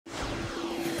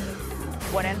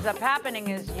What ends up happening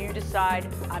is you decide,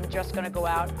 I'm just going to go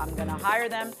out, I'm going to hire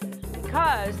them,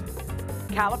 because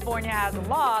California has a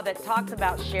law that talks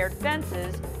about shared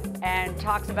fences and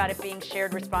talks about it being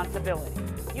shared responsibility.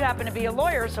 You happen to be a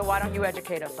lawyer, so why don't you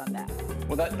educate us on that?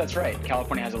 Well, that's right.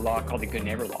 California has a law called the Good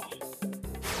Neighbor Law.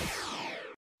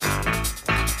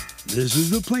 This is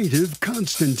the plaintiff,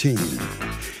 Constantine.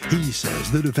 He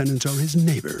says the defendants are his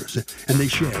neighbors, and they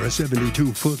share a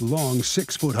 72-foot-long,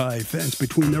 6-foot-high fence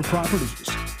between their properties.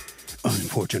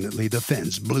 Unfortunately, the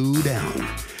fence blew down.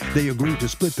 They agreed to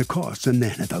split the costs, and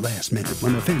then at the last minute,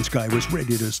 when the fence guy was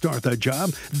ready to start the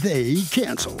job, they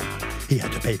canceled. He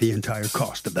had to pay the entire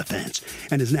cost of the fence,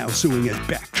 and is now suing his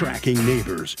backtracking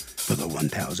neighbors for the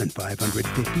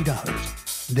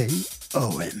 $1,550 they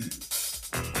owe him.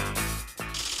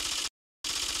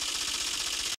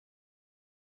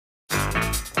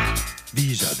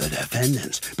 These are the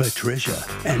defendants, Patricia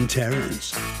and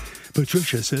Terrence.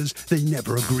 Patricia says they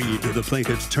never agreed to the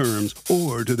plaintiff's terms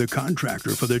or to the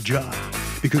contractor for the job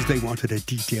because they wanted a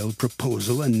detailed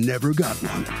proposal and never got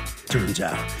one. Turns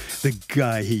out, the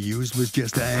guy he used was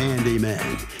just a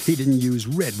handyman. He didn't use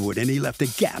redwood and he left a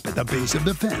gap at the base of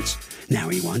the fence. Now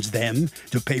he wants them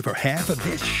to pay for half of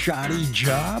this shoddy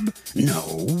job?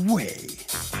 No way.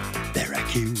 They're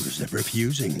accused of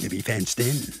refusing to be fenced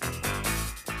in.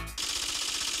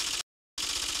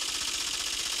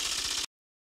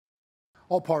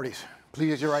 All parties,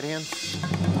 please raise your right hand.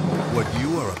 What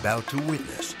you are about to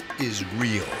witness is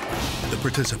real. The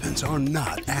participants are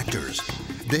not actors.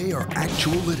 They are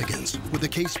actual litigants with a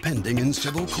case pending in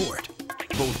civil court.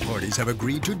 Both parties have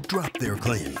agreed to drop their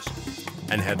claims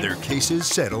and have their cases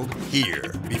settled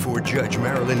here before Judge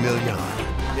Marilyn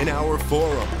Milian in our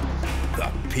forum, the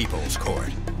People's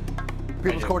Court. The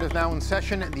People's Court is now in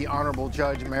session, and the Honorable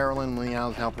Judge Marilyn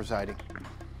Milian is now presiding.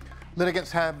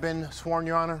 Litigants have been sworn,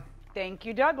 Your Honor. Thank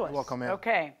you, Douglas. You're welcome, ma'am.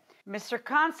 Okay. Mr.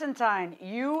 Constantine,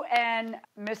 you and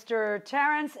Mr.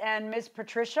 Terrence and Ms.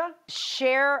 Patricia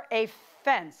share a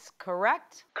fence,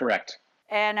 correct? Correct.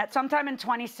 And at sometime in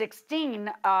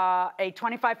 2016, a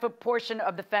 25-foot portion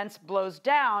of the fence blows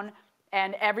down,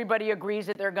 and everybody agrees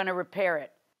that they're going to repair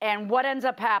it. And what ends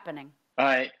up happening?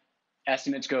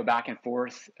 Estimates go back and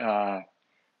forth,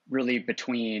 really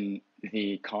between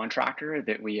the contractor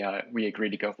that we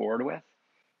agreed to go forward with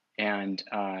and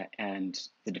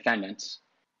the defendants.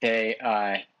 They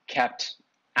kept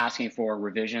asking for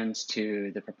revisions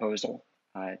to the proposal.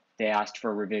 They asked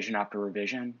for revision after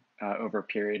revision over a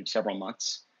period of several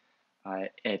months.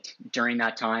 During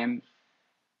that time,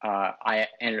 I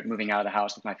ended up moving out of the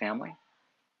house with my family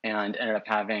and ended up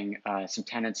having some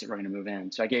tenants that were going to move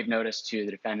in. So I gave notice to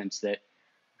the defendants that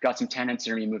we've got some tenants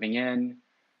that are going to be moving in.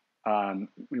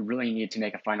 We really need to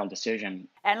make a final decision.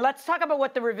 And let's talk about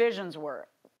what the revisions were.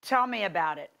 Tell me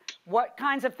about it. What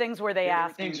kinds of things were they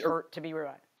asking for to be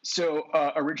revised? So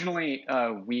originally,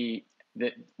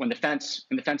 when the fence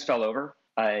fell over,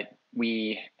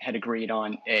 we had agreed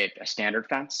on a standard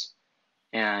fence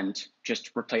and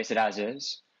just replace it as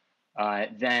is.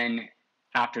 Then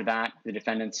after that, the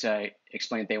defendants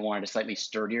explained they wanted a slightly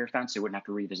sturdier fence, so they wouldn't have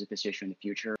to revisit this issue in the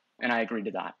future, and I agreed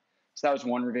to that. So that was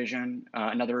one revision.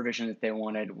 Another revision that they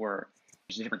wanted were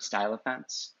a different style of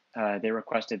fence. They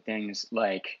requested things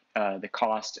like the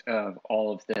cost of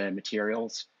all of the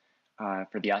materials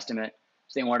for the estimate.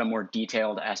 So they wanted a more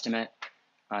detailed estimate.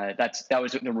 That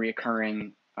was the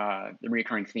reoccurring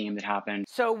theme that happened.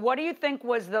 So what do you think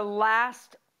was the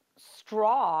last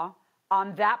straw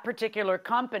on that particular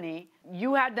company?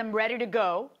 You had them ready to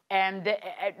go, and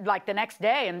like the next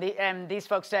day, and these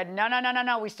folks said,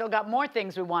 no, we still got more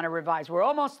things we want to revise. We're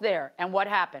almost there. And what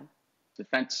happened? The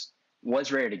fence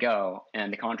was ready to go,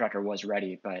 and the contractor was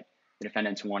ready, but the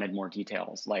defendants wanted more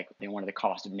details, like they wanted the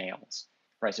cost of nails,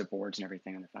 price of boards, and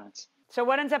everything on the fence. So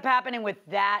what ends up happening with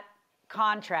that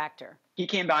contractor? He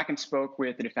came back and spoke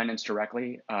with the defendants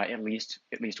directly at least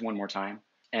one more time,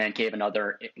 and gave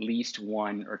another at least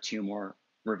one or two more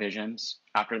revisions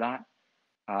after that.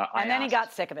 And then he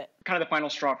got sick of it. Kind of the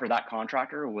final straw for that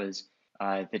contractor was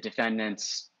the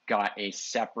defendants got a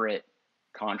separate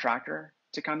contractor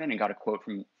to come in and got a quote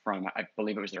from I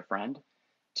believe it was their friend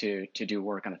to do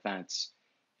work on the fence.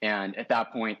 And at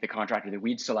that point, the contractor that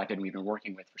we'd selected and we've been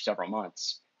working with for several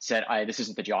months said, this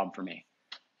isn't the job for me,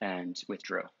 and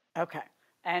withdrew. Okay.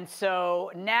 And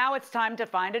so now it's time to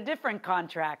find a different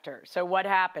contractor. So what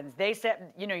happens? They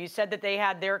said, you said that they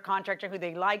had their contractor who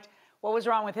they liked. What was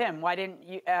wrong with him? Why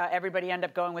didn't everybody end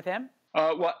up going with him?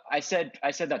 Well, I said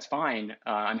that's fine.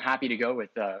 I'm happy to go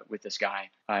with this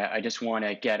guy. I just want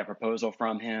to get a proposal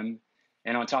from him.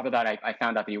 And on top of that, I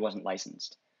found out that he wasn't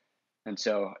licensed. And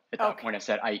so at that point, I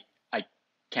said, I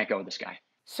can't go with this guy.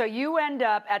 So you end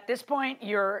up, at this point,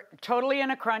 you're totally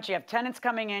in a crunch. You have tenants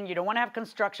coming in. You don't want to have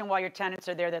construction while your tenants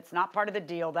are there. That's not part of the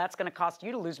deal. That's going to cost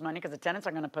you to lose money because the tenants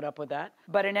aren't going to put up with that.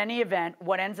 But in any event,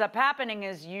 what ends up happening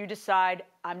is you decide,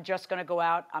 I'm just going to go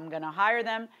out. I'm going to hire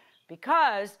them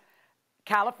because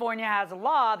California has a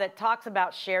law that talks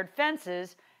about shared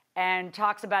fences and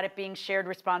talks about it being shared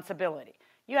responsibility.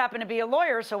 You happen to be a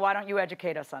lawyer, so why don't you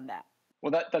educate us on that?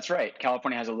 Well, that's right.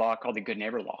 California has a law called the Good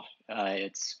Neighbor Law.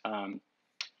 It's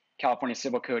California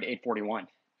Civil Code 841.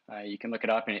 You can look it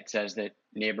up, and it says that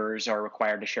neighbors are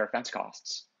required to share fence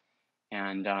costs.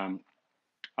 And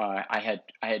I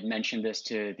had mentioned this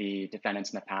to the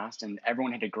defendants in the past, and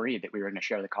everyone had agreed that we were going to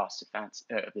share the costs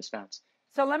of this fence.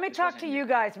 So let me talk to you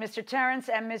guys, Mr. Terrence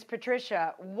and Ms.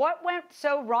 Patricia. What went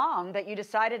so wrong that you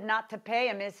decided not to pay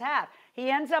him his half? He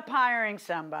ends up hiring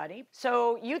somebody.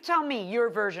 So you tell me your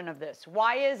version of this.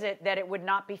 Why is it that it would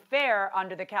not be fair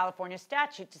under the California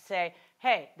statute to say,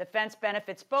 hey, the fence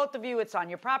benefits both of you. It's on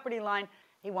your property line.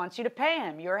 He wants you to pay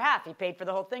him your half. He paid for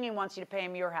the whole thing. He wants you to pay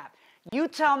him your half. You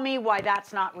tell me why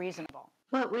that's not reasonable.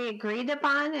 What we agreed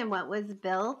upon and what was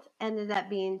built ended up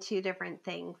being two different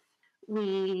things.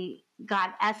 We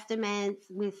got estimates.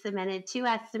 We submitted 2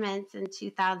 estimates in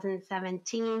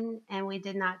 2017, and we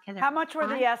did not get a How much were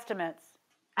the estimates?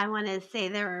 I want to say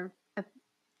there were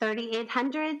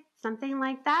 3,800, something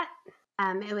like that.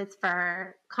 It was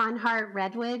for Conhart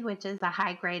redwood, which is a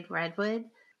high-grade redwood.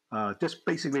 Just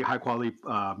basically high-quality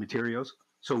materials.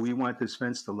 So we want this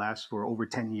fence to last for over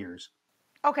 10 years.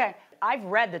 Okay, I've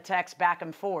read the text back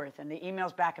and forth and the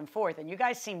emails back and forth, and you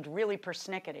guys seemed really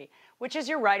persnickety, which is,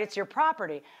 you're right, it's your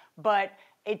property. But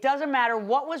it doesn't matter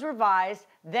what was revised,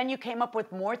 then you came up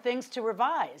with more things to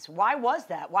revise. Why was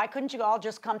that? Why couldn't you all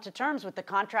just come to terms with the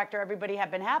contractor everybody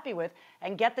had been happy with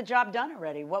and get the job done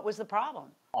already? What was the problem?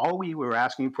 All we were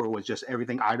asking for was just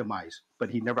everything itemized,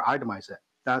 but he never itemized it.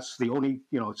 That's the only,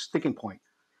 sticking point.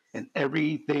 And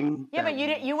everything. Yeah, but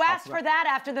you asked for that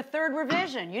after the 3rd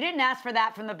revision. You didn't ask for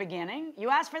that from the beginning. You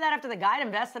asked for that after the guy had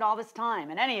invested all this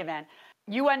time. In any event,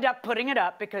 you end up putting it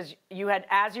up because you had,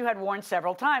 as you had warned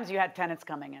several times, you had tenants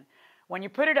coming in. When you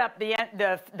put it up,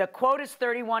 the quote is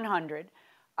 3,100.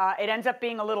 It ends up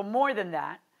being a little more than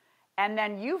that. And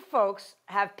then you folks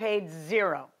have paid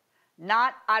 0.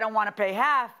 Not, I don't want to pay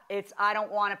half. It's, I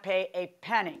don't want to pay a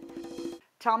penny.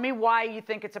 Tell me why you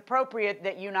think it's appropriate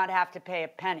that you not have to pay a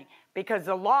penny. Because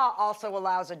the law also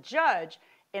allows a judge,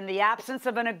 in the absence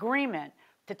of an agreement,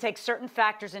 to take certain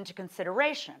factors into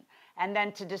consideration and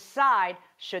then to decide,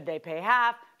 should they pay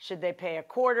half, should they pay a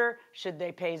quarter, should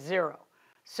they pay 0.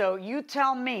 So you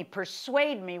tell me,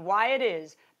 persuade me why it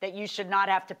is that you should not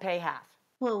have to pay half.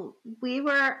 Well, we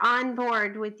were on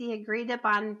board with the agreed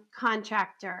upon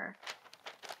contractor.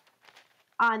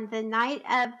 On the night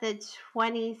of the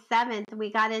 27th,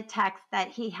 we got a text that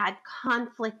he had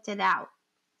conflicted out.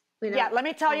 Yeah, let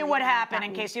me tell you what happened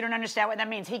in case you don't understand what that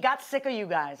means. He got sick of you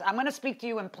guys. I'm going to speak to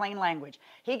you in plain language.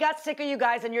 He got sick of you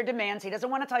guys and your demands. He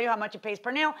doesn't want to tell you how much he pays per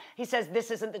nail. He says,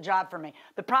 this isn't the job for me.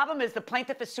 The problem is the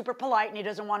plaintiff is super polite and he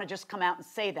doesn't want to just come out and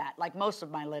say that, like most of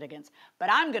my litigants. But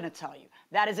I'm going to tell you,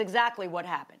 that is exactly what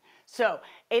happened. So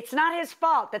it's not his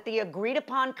fault that the agreed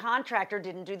upon contractor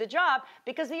didn't do the job,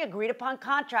 because the agreed upon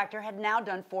contractor had now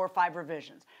done 4 or 5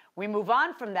 revisions. We move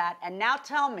on from that, and now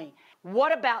tell me,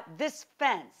 what about this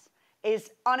fence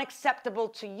is unacceptable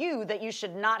to you that you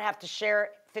should not have to share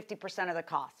 50% of the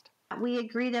cost? We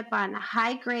agreed upon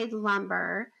high-grade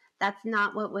lumber. That's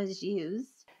not what was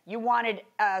used. You wanted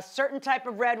a certain type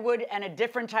of redwood and a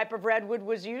different type of redwood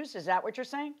was used? Is that what you're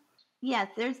saying? Yes,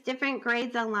 there's different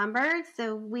grades of lumber.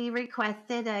 So we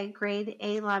requested a grade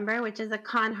A lumber, which is a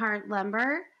Conhart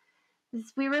lumber.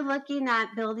 We were looking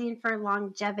at building for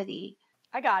longevity.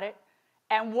 I got it.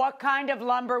 And what kind of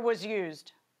lumber was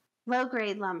used?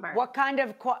 Low-grade lumber. What kind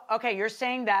of, okay, you're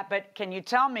saying that, but can you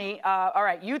tell me, all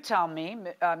right, you tell me,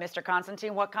 Mr.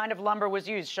 Constantine, what kind of lumber was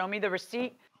used? Show me the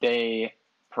receipt. They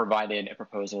provided a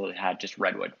proposal that had just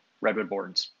redwood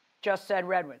boards. Just said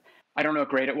redwood. I don't know what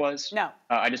grade it was. No.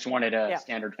 I just wanted a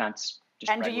standard fence.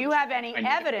 And do you have any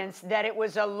evidence that it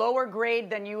was a lower grade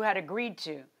than you had agreed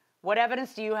to? What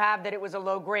evidence do you have that it was a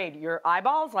low grade? Your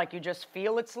eyeballs, like you just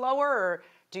feel it's lower, or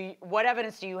what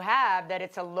evidence do you have that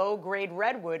it's a low-grade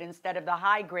redwood instead of the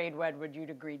high-grade redwood you'd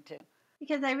agreed to?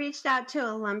 Because I reached out to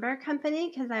a lumber company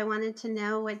because I wanted to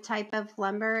know what type of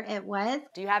lumber it was.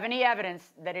 Do you have any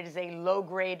evidence that it is a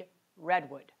low-grade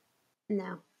redwood?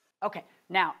 No. Okay.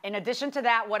 Now, in addition to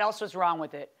that, what else was wrong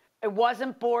with it? It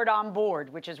wasn't board on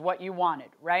board, which is what you wanted,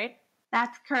 right?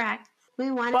 That's correct.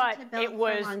 We wanted to build it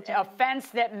was a fence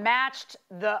that matched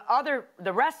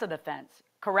the rest of the fence.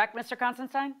 Correct, Mr.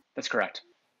 Constantine? That's correct.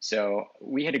 So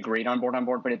we had agreed on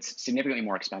board, but it's significantly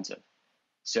more expensive.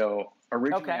 So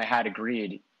originally I had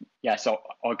agreed, yes,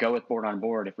 I'll go with board on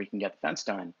board if we can get the fence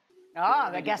done. Oh,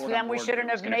 I guess then we shouldn't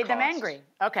have made them angry.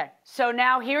 Okay, so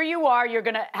now here you are, you're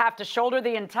gonna have to shoulder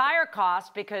the entire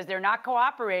cost because they're not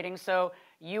cooperating, so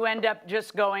you end up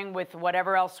just going with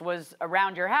whatever else was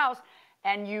around your house,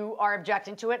 and you are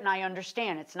objecting to it, and I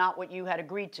understand. It's not what you had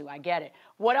agreed to, I get it.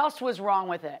 What else was wrong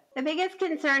with it? The biggest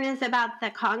concern is about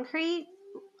the concrete.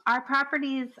 Our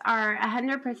properties are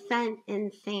 100%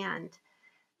 in sand.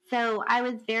 So I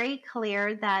was very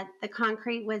clear that the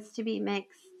concrete was to be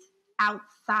mixed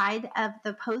outside of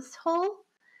the post hole.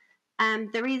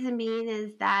 The reason being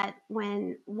is that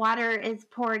when water is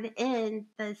poured in,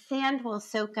 the sand will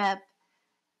soak up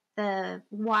the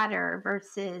water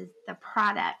versus the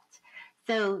product.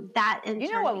 So that in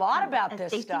You know a lot about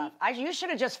this stuff. You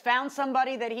should have just found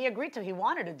somebody that he agreed to. He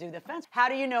wanted to do the fence. How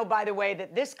do you know, by the way,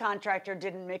 that this contractor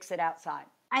didn't mix it outside?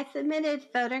 I submitted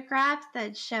photographs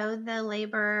that show the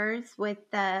laborers with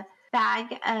the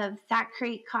bag of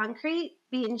Sackcrete concrete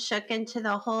being shook into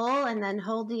the hole and then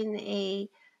holding a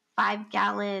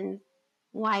 5-gallon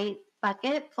white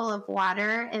bucket full of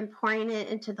water and pouring it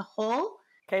into the hole.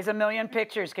 Okay, there's a million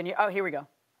pictures. Can you? Oh, here we go.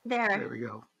 There we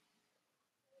go.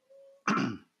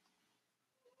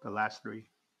 The last three.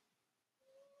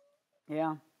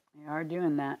 Yeah, you are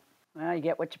doing that. Well, you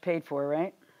get what you paid for,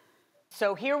 right?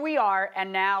 So here we are,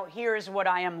 and now here's what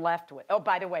I am left with. Oh,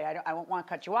 by the way, I won't want to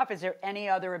cut you off. Is there any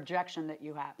other objection that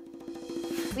you have?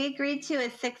 We agreed to a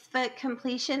 6-foot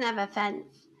completion of a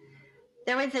fence.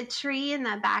 There was a tree in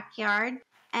the backyard,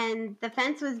 and the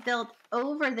fence was built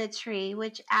over the tree,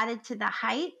 which added to the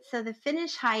height. So the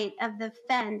finished height of the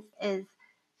fence is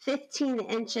 15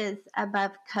 inches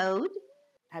above code.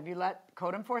 Have you let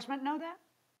code enforcement know that?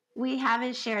 We have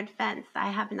a shared fence. I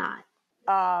have not.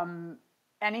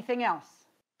 Anything else?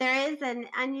 There is an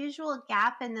unusual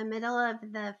gap in the middle of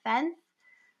the fence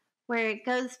where it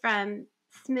goes from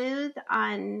smooth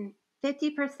on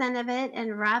 50% of it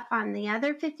and rough on the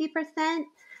other 50%.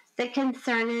 The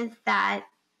concern is that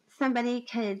somebody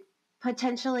could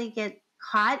potentially get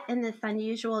caught in this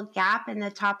unusual gap in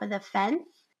the top of the fence.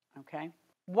 Okay.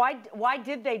 Why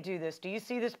did they do this? Do you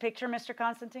see this picture, Mr.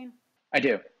 Constantine? I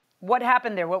do. What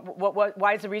happened there?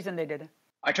 Why is the reason they did it?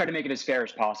 I try to make it as fair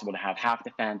as possible to have half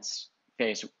the fence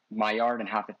face my yard and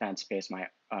half the fence face my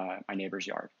neighbor's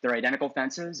yard. They're identical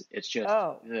fences. It's just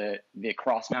the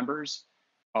cross members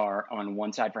are on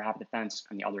one side for half the fence,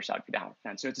 and the other side for the half the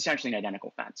fence. So it's essentially an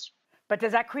identical fence. But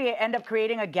does that end up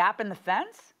creating a gap in the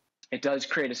fence? It does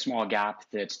create a small gap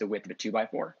that's the width of a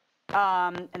 2x4.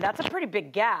 And that's a pretty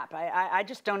big gap. I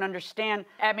just don't understand.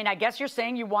 I mean, I guess you're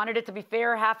saying you wanted it to be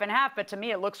fair, half and half, but to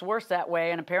me it looks worse that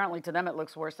way, and apparently to them it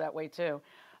looks worse that way too.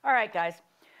 All right, guys.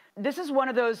 This is one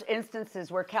of those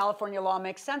instances where California law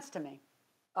makes sense to me,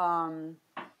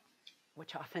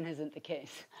 which often isn't the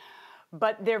case.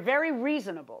 But they're very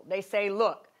reasonable. They say,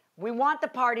 look, we want the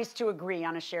parties to agree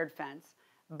on a shared fence,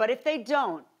 but if they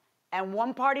don't, and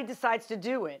one party decides to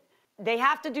do it, they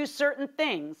have to do certain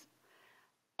things.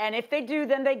 And if they do,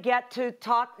 then they get to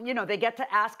talk, they get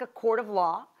to ask a court of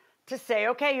law to say,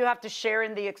 okay, you have to share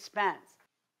in the expense.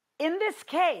 In this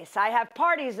case, I have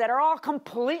parties that are all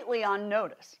completely on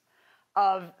notice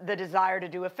of the desire to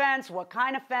do a fence, what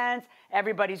kind of fence,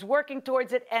 everybody's working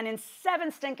towards it, and in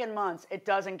 7 stinking months, it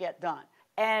doesn't get done.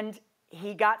 And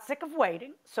he got sick of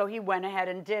waiting, so he went ahead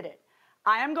and did it.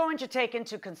 I am going to take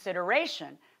into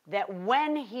consideration that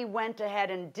when he went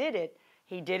ahead and did it,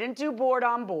 he didn't do board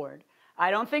on board. I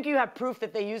don't think you have proof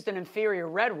that they used an inferior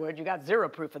redwood. You got zero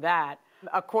proof of that.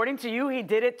 According to you, he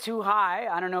did it too high.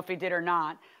 I don't know if he did or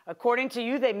not. According to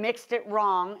you, they mixed it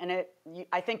wrong, and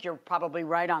I think you're probably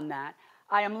right on that.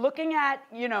 I am looking at,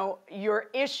 your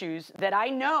issues that I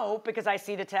know because I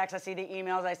see the texts, I see the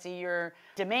emails, I see your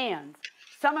demands.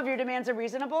 Some of your demands are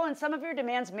reasonable, and some of your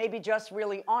demands maybe just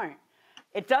really aren't.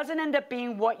 It doesn't end up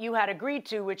being what you had agreed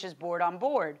to, which is board on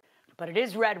board, but it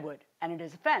is redwood, and it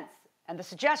is a fence. And the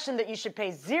suggestion that you should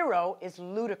pay zero is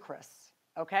ludicrous,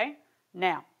 okay?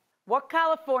 Now, what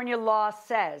California law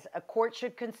says a court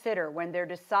should consider when they're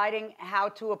deciding how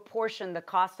to apportion the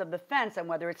cost of the fence and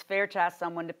whether it's fair to ask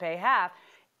someone to pay half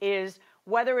is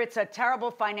whether it's a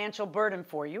terrible financial burden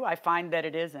for you. I find that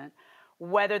it isn't.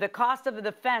 Whether the cost of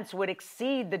the fence would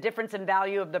exceed the difference in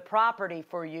value of the property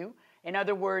for you. In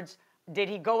other words, did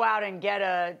he go out and get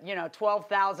a,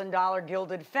 $12,000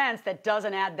 gilded fence that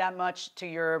doesn't add that much to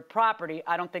your property?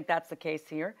 I don't think that's the case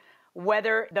here.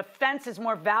 Whether the fence is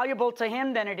more valuable to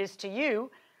him than it is to you.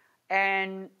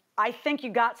 And I think you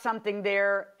got something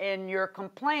there in your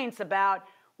complaints about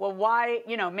well, why,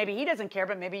 maybe he doesn't care,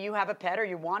 but maybe you have a pet or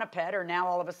you want a pet, or now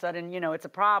all of a sudden, it's a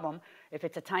problem if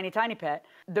it's a tiny, tiny pet.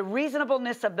 The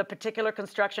reasonableness of the particular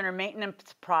construction or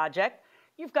maintenance project,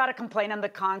 you've got to complain on the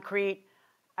concrete.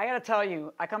 I got to tell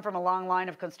you, I come from a long line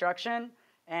of construction,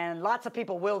 and lots of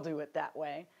people will do it that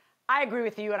way. I agree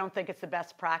with you. I don't think it's the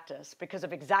best practice because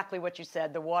of exactly what you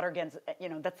said. The water gets,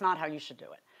 that's not how you should do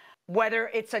it.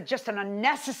 Whether it's just an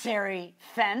unnecessary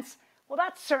fence, well,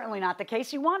 that's certainly not the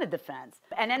case. You wanted the fence.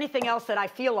 And anything else that I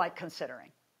feel like considering,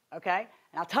 okay?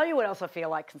 And I'll tell you what else I feel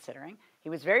like considering. He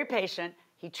was very patient.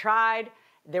 He tried.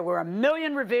 There were a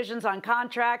million revisions on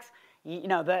contracts.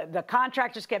 The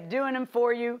contract just kept doing them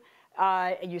for you.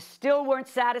 You still weren't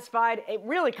satisfied. It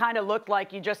really kind of looked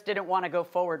like you just didn't want to go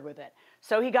forward with it.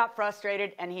 So he got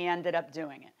frustrated and he ended up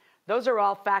doing it. Those are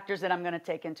all factors that I'm going to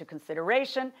take into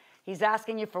consideration. He's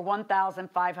asking you for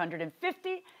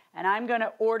 $1,550, and I'm going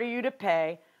to order you to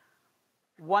pay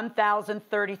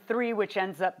 $1,033, which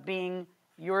ends up being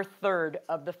your third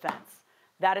of the fence.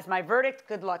 That is my verdict.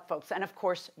 Good luck, folks. And of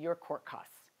course, your court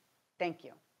costs. Thank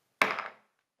you.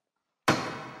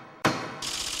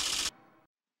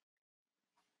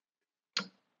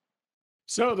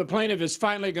 So the plaintiff is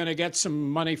finally going to get some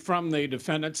money from the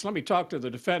defendants. Let me talk to the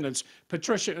defendants,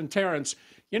 Patricia and Terrence.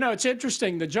 It's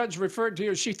interesting. The judge referred to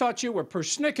you. She thought you were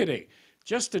persnickety.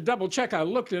 Just to double check, I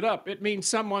looked it up. It means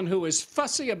someone who is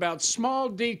fussy about small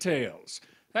details.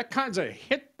 That kind of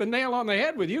hit the nail on the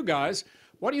head with you guys.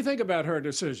 What do you think about her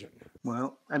decision?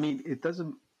 Well, I mean, it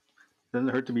doesn't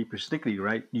hurt to be persnickety,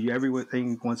 right?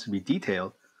 Everything wants to be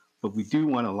detailed, but we do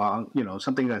want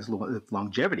something that's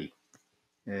longevity.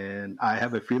 And I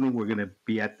have a feeling we're going to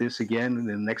be at this again in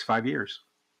the next 5 years.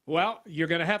 Well, you're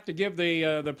going to have to give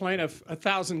the plaintiff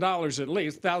 $1,000 at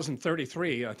least,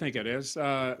 $1,033, I think it is.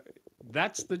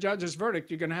 That's the judge's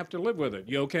verdict. You're going to have to live with it.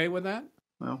 You okay with that?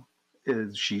 Well,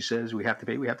 as she says we have to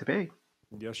pay, we have to pay.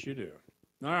 Yes, you do.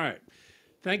 All right.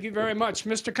 Thank you very much.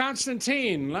 Mr.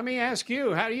 Constantine, let me ask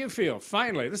you, how do you feel?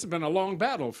 Finally, this has been a long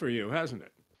battle for you, hasn't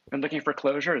it? Been looking for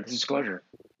closure. This is closure.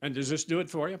 And does this do it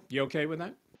for you? You okay with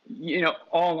that?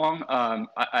 All along,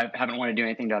 I haven't wanted to do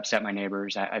anything to upset my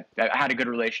neighbors. I had a good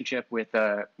relationship with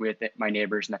my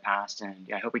neighbors in the past, and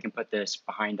I hope we can put this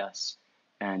behind us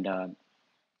and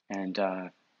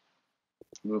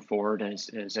move forward as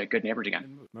good neighbors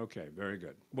again. Okay, very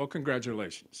good. Well,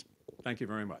 congratulations. Thank you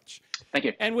very much. Thank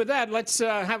you. And with that, let's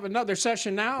have another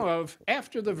session now of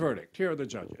After the Verdict. Here are the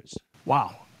judges.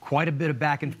 Wow, quite a bit of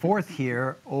back and forth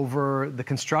here over the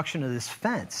construction of this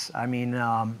fence. I mean,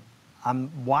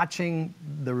 I'm watching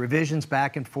the revisions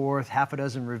back and forth, half a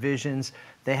dozen revisions.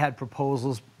 They had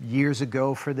proposals years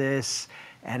ago for this,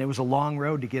 and it was a long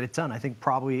road to get it done. I think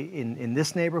probably in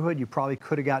this neighborhood, you probably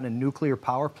could have gotten a nuclear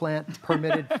power plant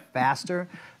permitted faster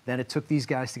than it took these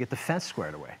guys to get the fence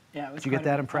squared away. Yeah, it was. Did you get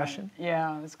that impression?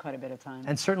 Yeah, it was quite a bit of time.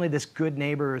 And certainly this Good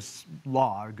Neighbors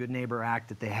law, or Good Neighbor Act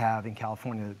that they have in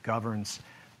California that governs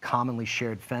commonly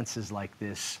shared fences like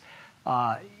this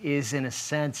is in a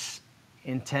sense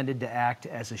intended to act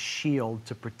as a shield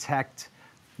to protect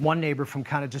one neighbor from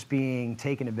kind of just being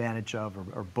taken advantage of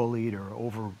or bullied or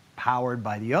overpowered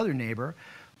by the other neighbor.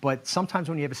 But sometimes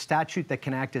when you have a statute that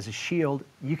can act as a shield,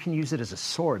 you can use it as a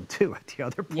sword too at the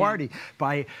other party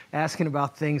by asking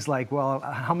about things like, well,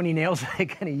 how many nails are they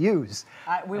going to use?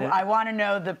 I want to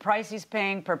know the price he's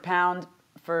paying per pound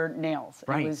for nails.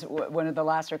 Right. It was one of the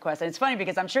last requests. And it's funny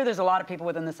because I'm sure there's a lot of people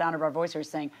within the sound of our voice who are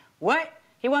saying, what?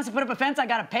 He wants to put up a fence, I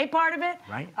got to pay part of it?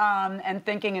 Right. And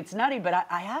thinking it's nutty, but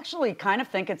I actually kind of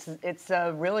think it's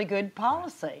a really good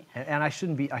policy. And I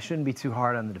shouldn't be too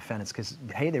hard on the defendants because,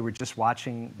 hey, they were just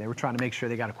watching, they were trying to make sure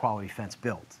they got a quality fence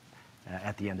built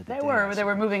at the end of the day. They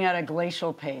were moving at a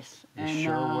glacial pace. They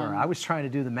sure were. I was trying to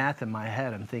do the math in my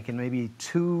head. I'm thinking maybe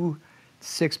 2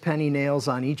 6-penny nails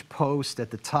on each post at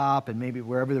the top and maybe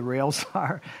wherever the rails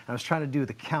are. I was trying to do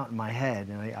the count in my head,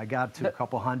 and I got to a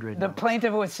couple hundred. The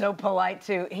plaintiff was so polite,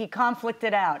 too. He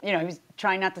conflicted out. He was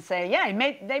trying not to say, yeah,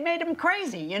 they made him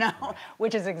crazy,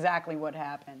 which is exactly what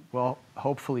happened. Well,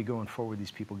 hopefully going forward,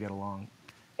 these people get along.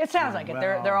 It sounds like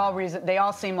it. They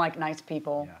all seem like nice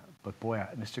people. Yeah. But boy,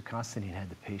 Mr. Constantine had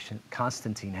the patience.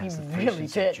 Constantine has the really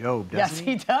patience of Job, doesn't yes, he?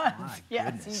 He does. My yes,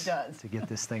 goodness, he does. To get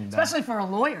this thing done. Especially for a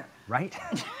lawyer. Right?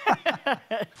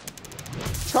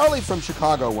 Charlie from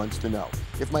Chicago wants to know,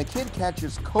 if my kid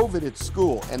catches COVID at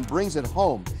school and brings it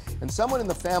home, and someone in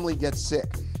the family gets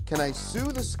sick, can I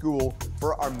sue the school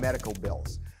for our medical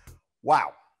bills?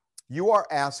 Wow. You are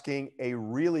asking a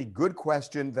really good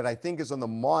question that I think is on the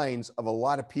minds of a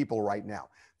lot of people right now.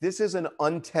 This is an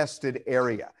untested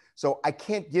area, so I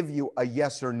can't give you a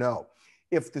yes or no.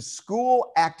 If the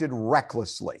school acted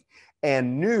recklessly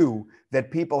and knew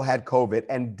that people had COVID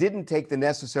and didn't take the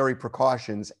necessary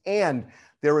precautions, and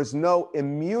there is no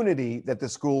immunity that the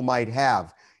school might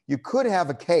have, you could have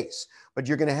a case, but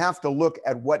you're going to have to look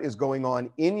at what is going on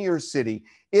in your city,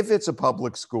 if it's a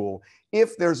public school,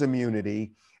 if there's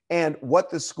immunity, and what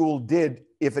the school did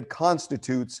if it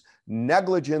constitutes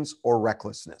negligence or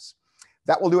recklessness.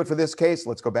 That will do it for this case.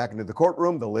 Let's go back into the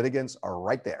courtroom. The litigants are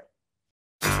right there.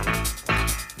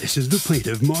 This is the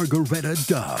plaintiff, Margaretta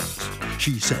Dobbs.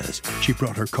 She says she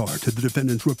brought her car to the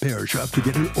defendant's repair shop to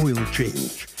get an oil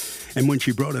change. And when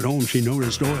she brought it home, she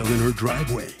noticed oil in her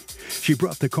driveway. She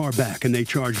brought the car back and they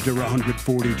charged her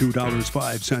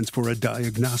 $142.05 for a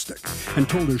diagnostic and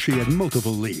told her she had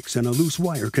multiple leaks and a loose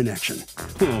wire connection.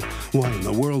 Well, why in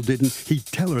the world didn't he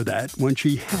tell her that when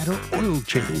she had her oil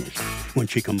changed? When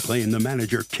she complained, the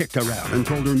manager kicked her out and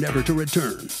told her never to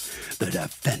return. The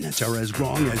defendants are as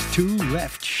wrong as two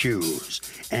left shoes,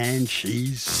 and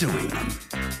she's suing them.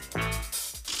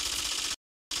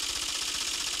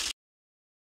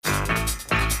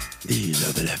 These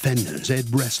are the defendants, Ed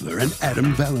Bressler and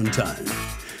Adam Valentine.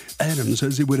 Adam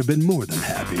says he would have been more than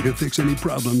happy to fix any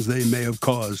problems they may have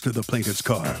caused to the plaintiff's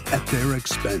car at their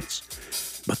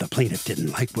expense. But the plaintiff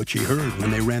didn't like what she heard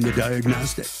when they ran the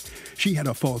diagnostic. She had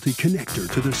a faulty connector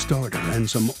to the starter and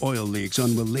some oil leaks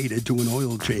unrelated to an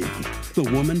oil change. The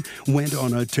woman went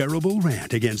on a terrible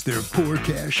rant against their poor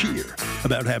cashier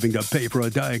about having to pay for a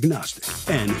diagnostic.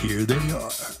 And here they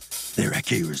are. They're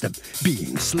accused of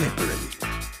being slippery.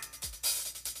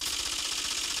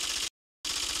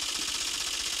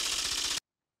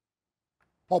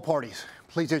 All parties,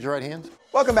 please raise your right hands.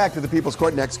 Welcome back to the People's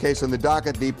Court. Next case on the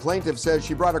docket. The plaintiff says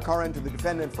she brought her car into the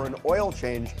defendant for an oil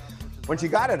change. When she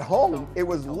got it home, it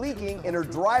was leaking in her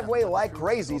driveway like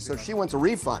crazy, so she wants a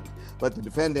refund. But the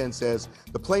defendant says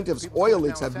the plaintiff's oil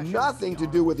leaks have nothing to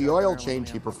do with the oil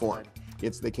change he performed.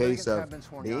 It's the case of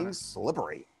being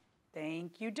slippery.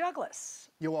 Thank you, Douglas.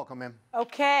 You're welcome, ma'am.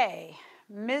 Okay,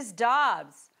 Ms.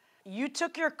 Dobbs, you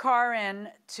took your car in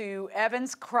to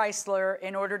Evans Chrysler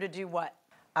in order to do what?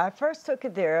 I first took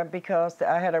it there because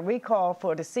I had a recall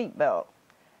for the seatbelt.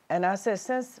 And I said,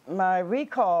 since my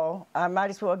recall, I might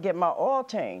as well get my oil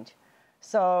change.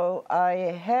 So I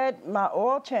had my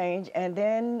oil change, and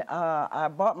then I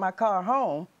brought my car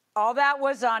home. All that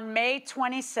was on May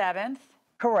 27th?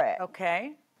 Correct.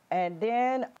 Okay. And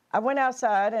then I went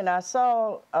outside, and I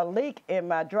saw a leak in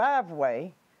my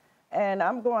driveway. And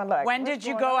I'm going like, when did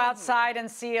you go outside and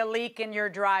see a leak in your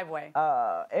driveway?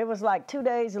 It was like 2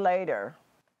 days later.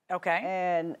 Okay.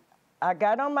 And I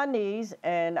got on my knees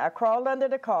and I crawled under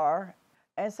the car.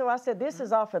 And so I said, this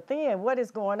is awful thin. What is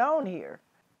going on here?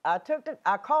 I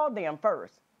called them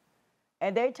first.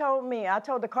 And they told me, I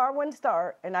told the car wouldn't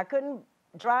start and I couldn't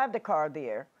drive the car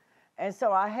there. And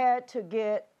so I had to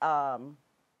get a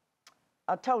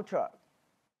tow truck.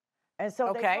 And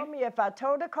so they told me if I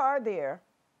towed the car there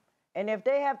and if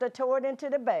they have to tow it into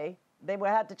the bay, they would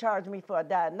have to charge me for a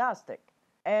diagnostic.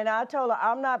 And I told her,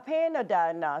 I'm not paying a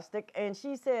diagnostic. And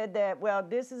she said that, well,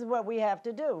 this is what we have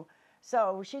to do.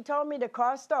 So she told me the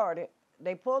car started.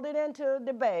 They pulled it into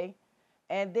the bay.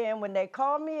 And then when they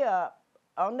called me up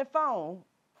on the phone,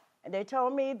 and they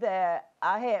told me that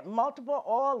I had multiple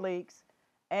oil leaks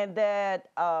and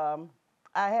that I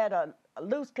had a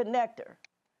loose connector.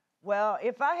 Well,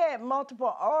 if I had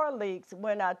multiple oil leaks,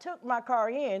 when I took my car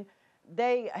in,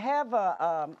 they have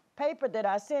a paper that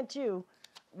I sent you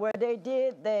where they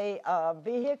did the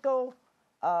vehicle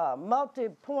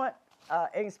multi-point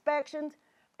inspections,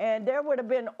 and there would have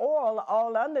been oil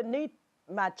all underneath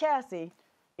my chassis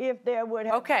if there would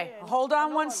have been. Okay, hold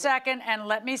on one second and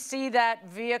let me see that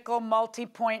vehicle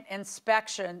multi-point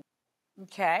inspection.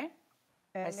 Okay,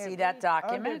 and I see that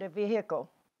document. Under the vehicle,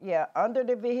 yeah, under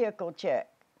the vehicle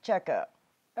checkup.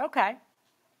 Okay,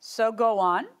 so go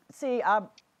on. See, I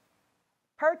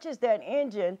purchased that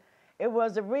engine. It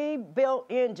was a rebuilt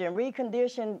engine,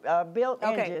 reconditioned, built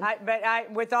engine. Okay,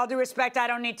 but with all due respect, I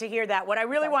don't need to hear that. What I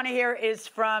really want to hear is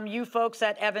from you folks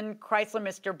at Evan Chrysler,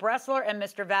 Mr. Bressler and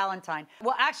Mr. Valentine.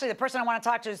 Well, actually, the person I want to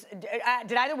talk to is,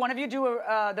 did either one of you do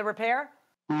the repair?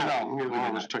 No, neither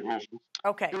one was technicians.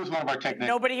 Okay. It was one of our technicians.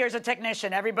 Nobody here's a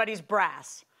technician. Everybody's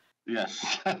brass.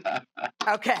 Yes.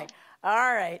 Okay.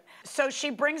 All right. So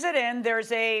she brings it in.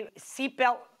 There's a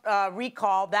seatbelt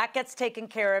recall that gets taken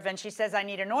care of, and she says, I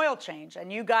need an oil change.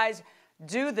 And you guys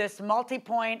do this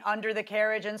multi-point under the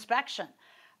carriage inspection.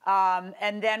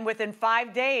 And then within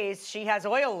 5 days, she has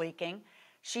oil leaking.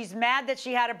 She's mad that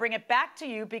she had to bring it back to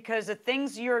you because the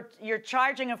things you're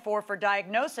charging her for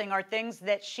diagnosing are things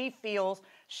that she feels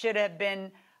should have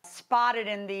been spotted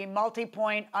in the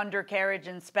multi-point undercarriage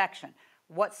inspection.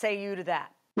 What say you to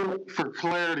that? Well, for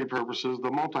clarity purposes, the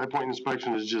multi-point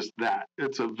inspection is just that.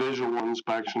 It's a visual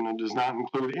inspection. It does not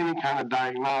include any kind of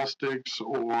diagnostics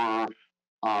or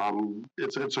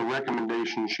it's a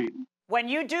recommendation sheet. When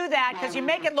you do that, because you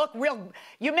make it look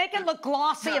you make it look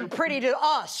glossy and pretty to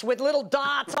us with little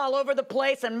dots all over the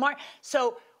place and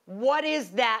so what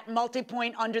is that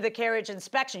multi-point under the carriage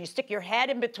inspection? You stick your head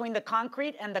in between the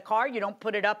concrete and the car? You don't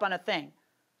put it up on a thing?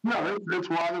 No, that's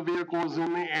while the vehicle is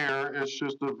in the air. It's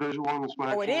just a visual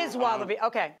inspection. Oh, it is while the vehicle,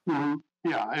 okay. Mm-hmm.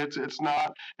 Yeah, it's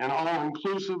not an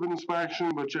all-inclusive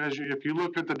inspection, but if you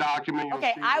look at the document,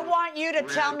 okay, I want you to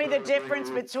tell me the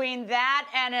difference between that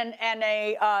and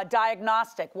a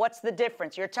diagnostic. What's the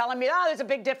difference? You're telling me, oh, there's a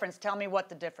big difference. Tell me what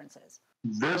the difference is.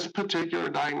 This particular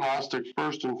diagnostic,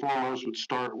 first and foremost, would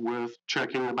start with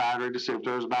checking the battery to see if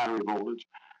there's battery voltage.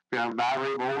 If you have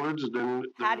battery voltage, then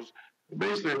there's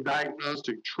basically a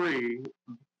diagnostic tree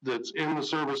that's in the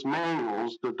service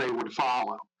manuals that they would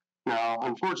follow. Now,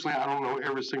 unfortunately, I don't know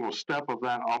every single step of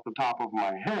that off the top of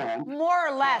my head. More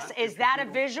or less, is that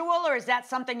a visual or is that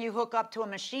something you hook up to a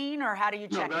machine or how do you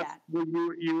check that?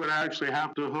 You would actually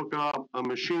have to hook up a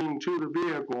machine to the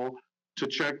vehicle to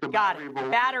check the battery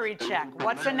voltage. Battery check.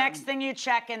 What's the next thing you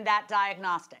check in that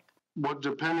diagnostic? Well,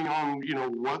 depending on,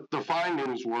 what the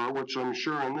findings were, which I'm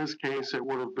sure in this case it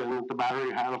would have been that the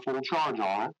battery had a full charge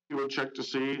on it. You would check to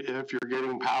see if you're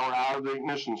getting power out of the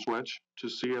ignition switch, to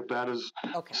see if that is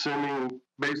sending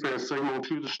basically a signal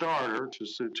to the starter,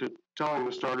 to telling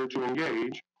the starter to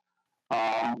engage,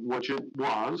 which it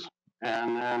was.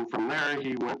 And then from there,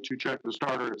 he went to check the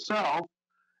starter itself.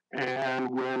 And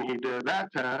when he did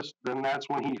that test, then that's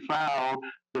when he found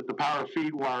that the power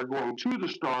feed wire going to the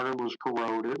starter was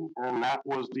corroded, and that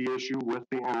was the issue with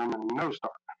the intermittent no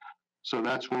start. So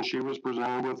that's when she was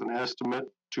presented with an estimate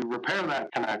to repair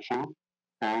that connection,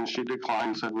 and she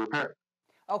declined said repair.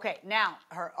 Okay, now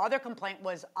her other complaint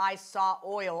was I saw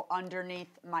oil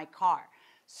underneath my car.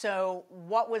 So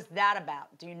what was that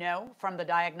about? Do you know from the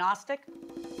diagnostic?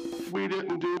 We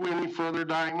didn't do any further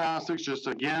diagnostics. Just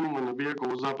again, when the vehicle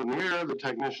was up in the air, the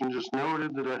technician just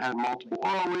noted that it had multiple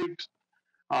oil leaks.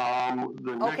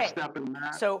 The next step in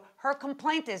that. So her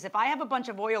complaint is, if I have a bunch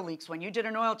of oil leaks, when you did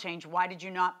an oil change, why did you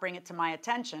not bring it to my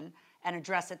attention and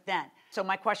address it then? So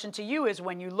my question to you is,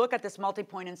 when you look at this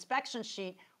multi-point inspection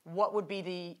sheet, what would be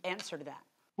the answer to that?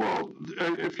 Well,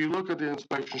 if you look at the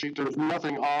inspection sheet, there's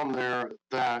nothing on there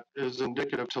that is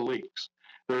indicative to leaks.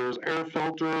 There's air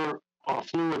filter,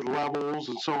 fluid levels,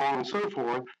 and so on and so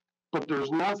forth, but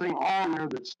there's nothing on there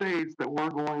that states that we're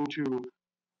going to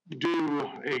do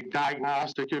a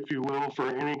diagnostic, if you will, for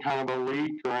any kind of a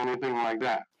leak or anything like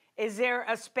that. Is there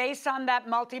a space on that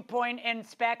multi-point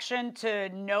inspection to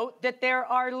note that there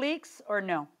are leaks or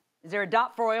no? Is there a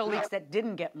dot for oil leaks that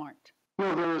didn't get marked?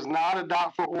 No, there is not a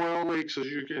dot for oil leaks. If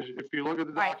you look at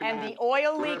the document. Right, and the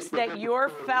oil leaks that your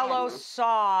fellow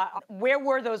saw, where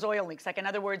were those oil leaks? Like, in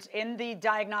other words, in the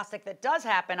diagnostic that does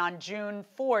happen on June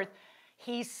 4th,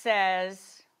 he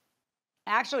says,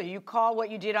 actually, you call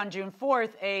what you did on June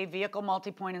 4th a vehicle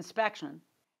multi-point inspection.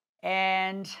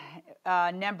 And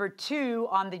number 2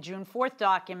 on the June 4th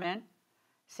document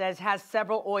says has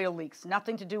several oil leaks,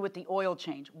 nothing to do with the oil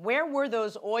change. Where were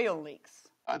those oil leaks?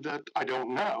 That I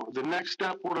don't know. The next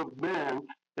step would have been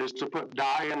is to put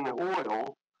dye in the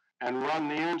oil and run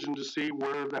the engine to see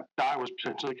where that dye was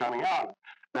potentially coming out of.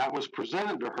 That was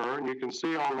presented to her, and you can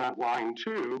see on that line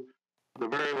 2, the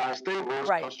very last thing was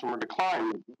customer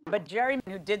declined. But Jerry,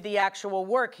 who did the actual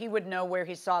work, he would know where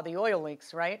he saw the oil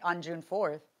leaks, right, on June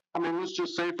 4th. I mean, let's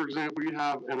just say, for example, you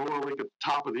have an oil leak at the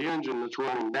top of the engine that's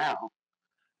running down.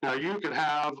 Now, you could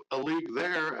have a leak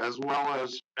there as well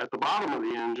as at the bottom of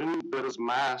the engine that is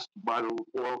masked by the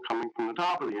oil coming from the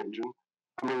top of the engine.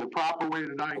 I mean, the proper way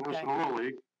to diagnose an oil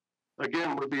leak,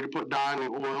 again, would be to put dye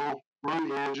in the oil, run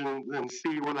the engine, then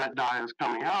see where that dye is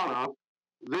coming out of.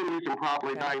 Then you can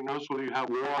properly diagnose whether you have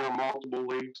one or multiple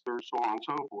leaks or so on and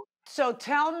so forth. So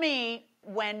tell me,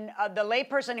 when the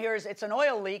layperson hears it's an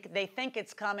oil leak, they think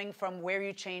it's coming from where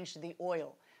you changed the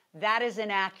oil. That is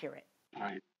inaccurate.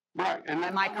 Right. Right. And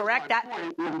am I correct?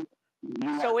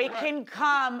 So it can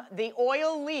come, the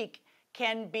oil leak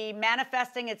can be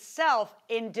manifesting itself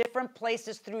in different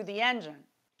places through the engine.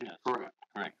 Yeah, correct.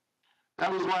 Right.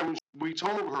 That was why we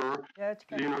told her, let's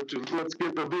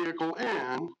get the vehicle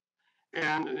in,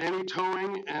 and any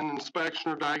towing and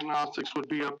inspection or diagnostics would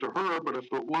be up to her, but if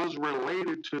it was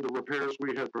related to the repairs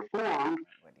we had performed,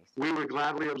 we would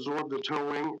gladly absorb the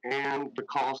towing and the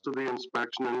cost of the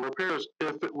inspection and repairs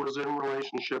if it was in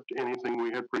relationship to anything we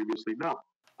had previously done.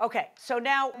 Okay, so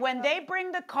now when they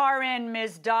bring the car in,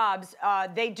 Ms. Dobbs,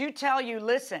 they do tell you,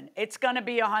 listen, it's going to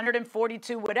be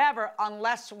 142 whatever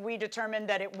unless we determine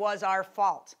that it was our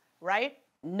fault, right?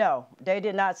 No, they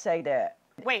did not say that.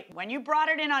 Wait, when you brought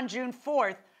it in on June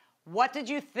 4th, what did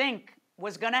you think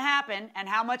was going to happen, and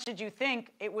how much did you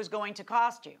think it was going to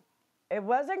cost you? It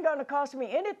wasn't going to cost me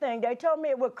anything. They told me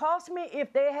it would cost me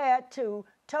if they had to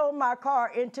tow my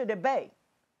car into the bay.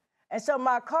 And so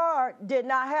my car did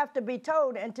not have to be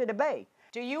towed into the bay.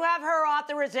 Do you have her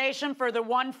authorization for the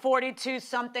 142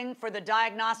 something for the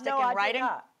diagnostic in writing? No, I did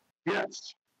not.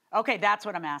 Yes. Okay, that's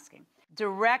what I'm asking.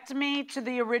 Direct me to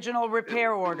the original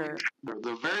repair order.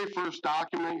 The very first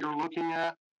document you're looking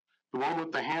at, the one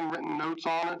with the handwritten notes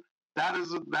on it, that is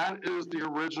the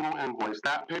original invoice.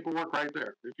 That paperwork right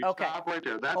there. If you stop right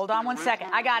there, that's hold on one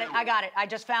second. I got it. I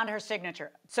just found her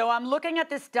signature. So I'm looking at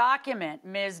this document,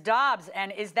 Ms. Dobbs,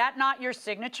 and is that not your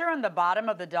signature on the bottom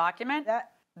of the document?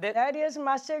 That is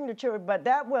my signature, but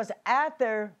that was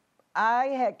after I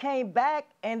had came back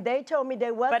and they told me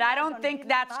they wasn't. But I don't think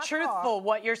that's truthful.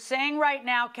 What you're saying right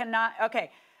now cannot. Okay.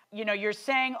 You know, you're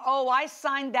saying, oh, I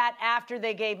signed that after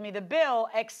they gave me the bill,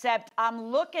 except I'm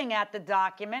looking at the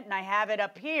document, and I have it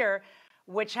up here,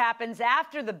 which happens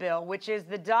after the bill, which is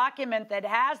the document that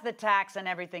has the tax and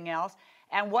everything else.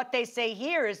 And what they say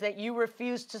here is that you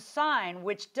refused to sign,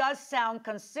 which does sound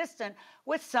consistent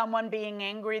with someone being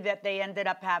angry that they ended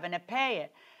up having to pay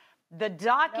it. The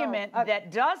document that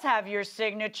does have your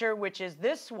signature, which is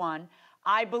this one,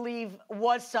 I believe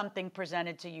was something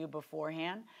presented to you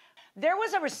beforehand. There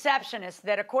was a receptionist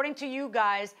that, according to you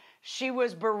guys, she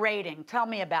was berating. Tell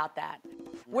me about that.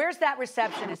 Where's that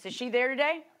receptionist? Is she there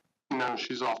today? No,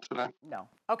 she's off today. No.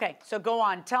 Okay, so go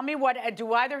on. Tell me what,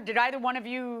 did either one of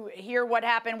you hear what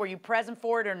happened? Were you present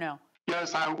for it or no?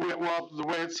 Yes, well, the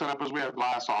way it's set up is we had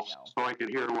glass off, so I could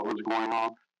hear what was going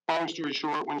on. Long story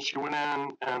short, when she went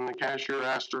in and the cashier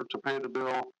asked her to pay the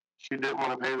bill, she didn't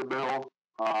want to pay the bill.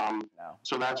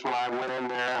 So that's when I went in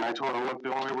there and I told her, look,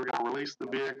 the only way we're going to release the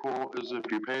vehicle is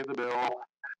if you pay the bill.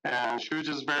 And she was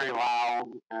just very loud,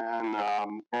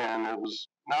 and it was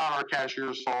not our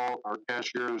cashier's fault. Our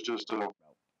cashier is just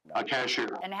a cashier.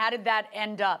 And how did that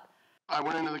end up? I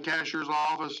went into the cashier's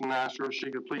office and asked her if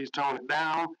she could please tone it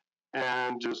down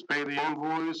and just pay the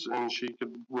invoice, and she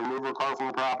could remove her car from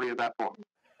the property at that point.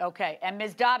 Okay, and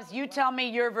Ms. Dobbs, you tell me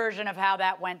your version of how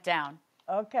that went down.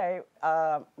 Okay,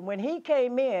 when he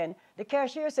came in, the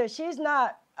cashier said she's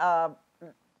not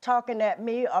talking at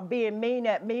me or being mean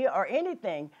at me or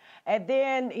anything. And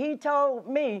then he told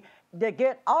me to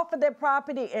get off of their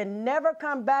property and never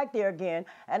come back there again.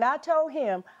 And I told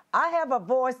him, I have a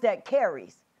voice that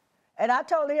carries. And I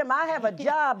told him I have a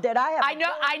job that I have.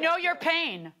 I know your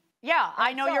pain. Yeah,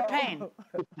 I know your pain.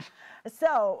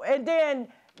 So, and then,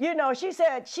 you know, she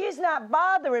said, she's not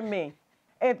bothering me.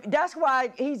 That's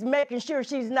why he's making sure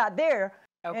she's not there.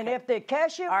 Okay. And if the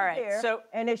cashier was there,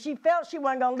 and if she felt she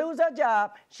wasn't going to lose her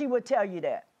job, she would tell you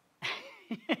that.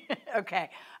 Okay.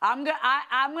 I'm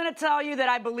going to tell you that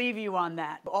I believe you on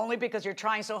that, only because you're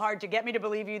trying so hard to get me to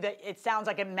believe you that it sounds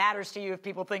like it matters to you if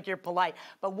people think you're polite.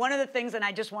 But one of the things, and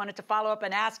I just wanted to follow up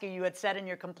and ask you had said in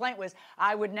your complaint was,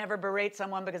 I would never berate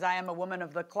someone because I am a woman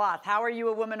of the cloth. How are you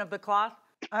a woman of the cloth?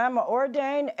 I'm an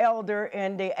ordained elder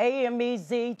in the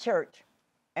AMEZ church.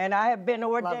 And I have been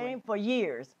ordained for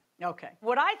years. Okay.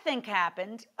 What I think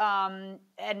happened, and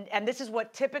this is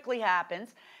what typically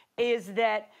happens, is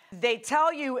that they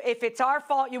tell you if it's our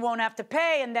fault, you won't have to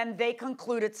pay, and then they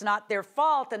conclude it's not their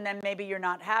fault, and then maybe you're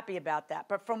not happy about that.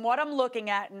 But from what I'm looking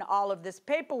at in all of this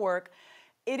paperwork,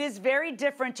 it is very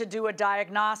different to do a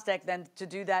diagnostic than to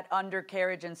do that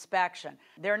undercarriage inspection.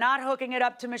 They're not hooking it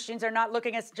up to machines. They're not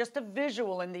looking at just a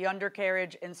visual in the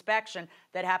undercarriage inspection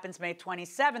that happens May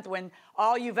 27th when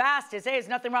all you've asked is, hey, there's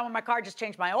nothing wrong with my car, just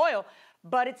change my oil.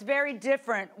 But it's very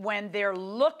different when they're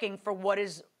looking for what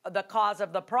is the cause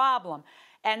of the problem.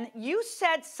 And you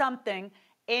said something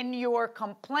in your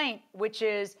complaint, which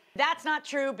is, that's not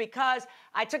true because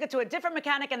I took it to a different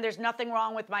mechanic and there's nothing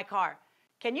wrong with my car.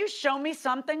 Can you show me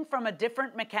something from a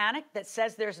different mechanic that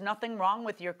says there's nothing wrong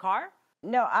with your car?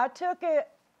 No, I took it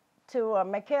to a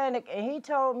mechanic and he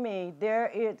told me there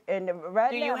is, and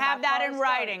right now. Do you have that in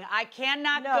writing? I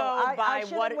cannot go by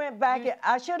what.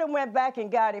 I should have went back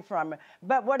and got it from her.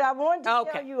 But what I wanted to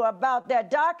tell you about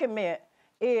that document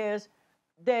is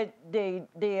that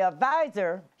the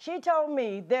advisor, she told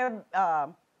me the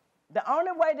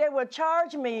only way they would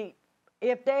charge me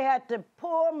if they had to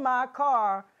pull my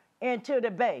car into the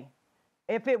bay,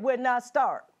 if it would not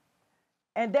start.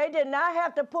 And they did not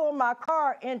have to pull my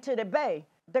car into the bay.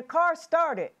 The car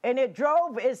started and it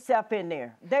drove itself in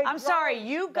there. I'm sorry,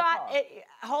 you got it.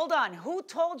 hold on. Who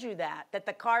told you that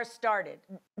the car started?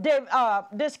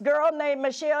 This girl named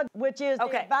Michelle, which is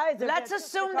the advisor. Let's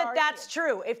assume that that's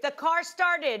true. If the car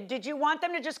started, did you want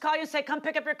them to just call you and say, come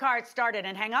pick up your car, it started,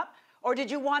 and hang up? Or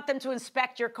did you want them to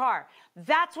inspect your car?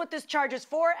 That's what this charge is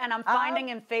for, and I'm finding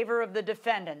in favor of the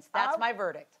defendants. That's my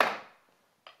verdict.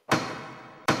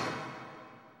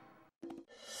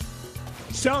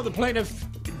 So the plaintiff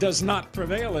does not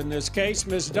prevail in this case.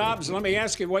 Ms. Dobbs, let me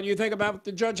ask you what you think about what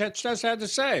the judge just had to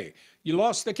say. You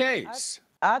lost the case.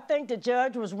 I think the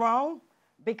judge was wrong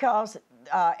because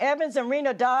Evans and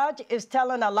Rena Dodge is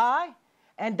telling a lie,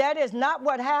 and that is not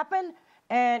what happened.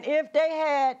 And if they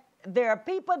had their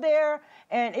people there,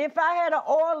 and if I had an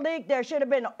oil leak, there should have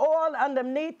been oil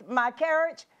underneath my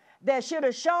carriage that should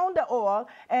have shown the oil.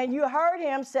 And you heard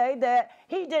him say that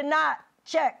he did not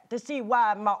check to see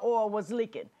why my oil was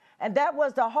leaking. And that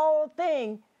was the whole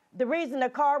thing. The reason the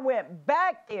car went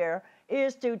back there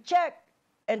is to check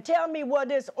and tell me where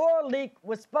this oil leak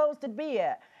was supposed to be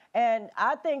at. And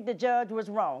I think the judge was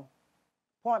wrong,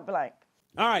 point blank.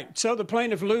 All right, so the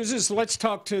plaintiff loses. Let's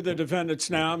talk to the defendants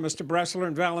now, Mr. Bressler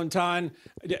and Valentine.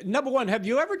 Number one, have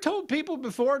you ever told people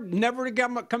before never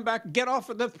to come back, get off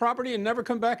of the property and never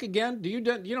come back again? You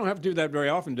don't have to do that very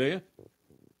often, do you?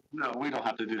 No, we don't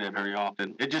have to do that very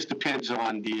often. It just depends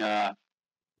on the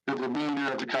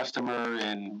demeanor of the customer,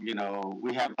 and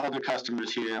we have other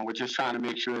customers here, and we're just trying to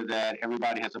make sure that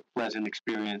everybody has a pleasant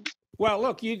experience. Well,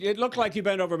 look, it looked like you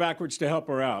bent over backwards to help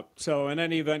her out. So in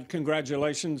any event,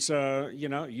 congratulations.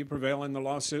 You prevail in the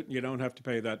lawsuit, and you don't have to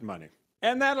pay that money.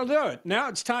 And that'll do it. Now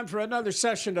it's time for another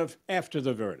session of After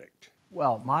the Verdict.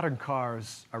 Well, modern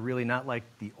cars are really not like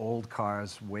the old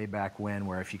cars way back when,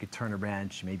 where if you could turn a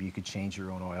wrench, maybe you could change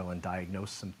your own oil and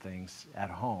diagnose some things at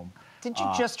home. Didn't you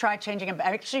just try changing a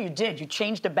battery? Actually, you did. You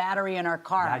changed a battery in our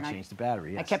car. Yeah, I changed the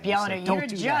battery, yes. I kept yelling at you, you're a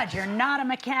judge. You're not a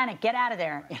mechanic. Get out of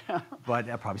there. But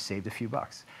that probably saved a few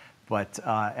bucks. But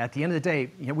at the end of the day,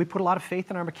 we put a lot of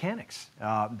faith in our mechanics.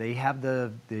 They have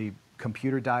the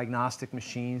computer diagnostic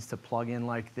machines to plug in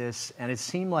like this. And it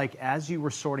seemed like as you were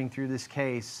sorting through this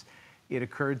case, it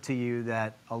occurred to you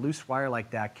that a loose wire like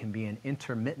that can be an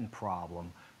intermittent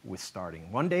problem with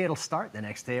starting. One day it'll start, the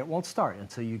next day it won't start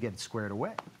until you get it squared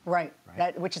away. Right.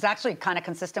 Which is actually kind of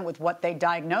consistent with what they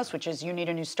diagnosed, which is you need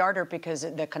a new starter because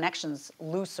the connection's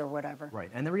loose or whatever. Right.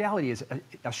 And the reality is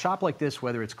a shop like this,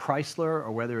 whether it's Chrysler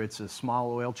or whether it's a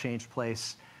small oil change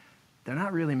place, they're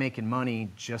not really making money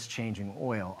just changing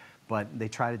oil. But they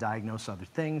try to diagnose other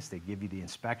things. They give you the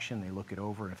inspection. They look it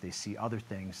over. And if they see other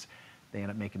things, they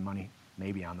end up making money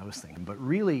maybe on those things. But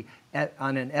really,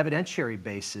 on an evidentiary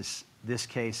basis, this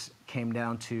case came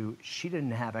down to she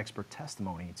didn't have expert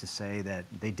testimony to say that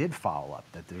they did follow up,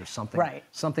 that there was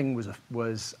something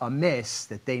was amiss,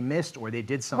 that they missed or they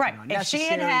did something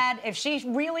unnecessary. If she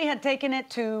really had taken it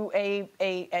to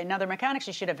another mechanic,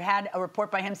 she should have had a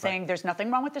report by him saying there's nothing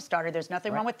wrong with the starter, there's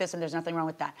nothing wrong with this, and there's nothing wrong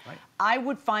with that. I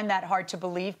would find that hard to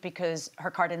believe because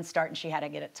her car didn't start and she had to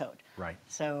get it towed. Right.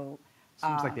 So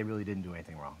seems like they really didn't do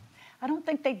anything wrong. I don't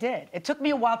think they did. It took me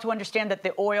a while to understand that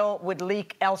the oil would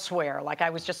leak elsewhere. Like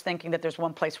I was just thinking that there's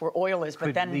one place where oil is,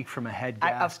 but then leak from a head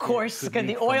gasket. Of course, because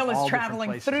the oil is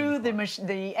traveling through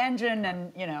the engine,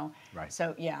 and Right.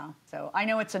 So yeah. So I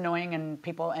know it's annoying, and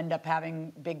people end up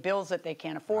having big bills that they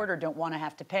can't afford or don't want to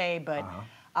have to pay. But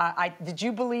did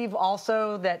you believe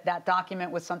also that that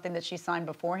document was something that she signed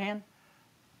beforehand?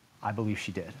 I believe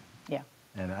she did. Yeah.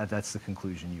 And that's the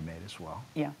conclusion you made as well.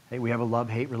 Yeah. Hey, we have a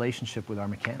love-hate relationship with our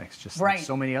mechanics, just like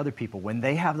so many other people. When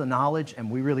they have the knowledge and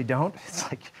we really don't, it's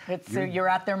like you're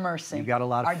at their mercy. You've got a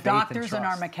lot of faith our doctors and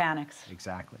our mechanics.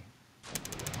 Exactly.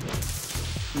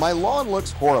 My lawn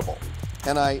looks horrible,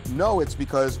 and I know it's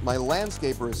because my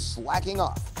landscaper is slacking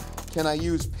off. Can I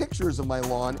use pictures of my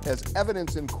lawn as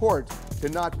evidence in court to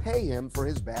not pay him for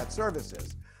his bad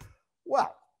services?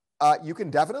 Well, you can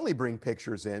definitely bring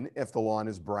pictures in if the lawn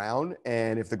is brown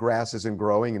and if the grass isn't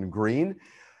growing and green.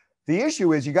 The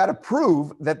issue is you got to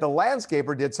prove that the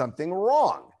landscaper did something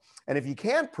wrong. And if you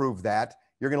can't prove that,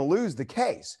 you're going to lose the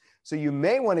case. So you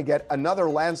may want to get another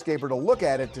landscaper to look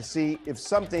at it to see if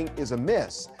something is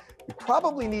amiss. You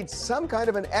probably need some kind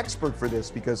of an expert for this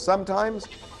because sometimes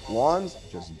lawns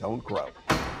just don't grow.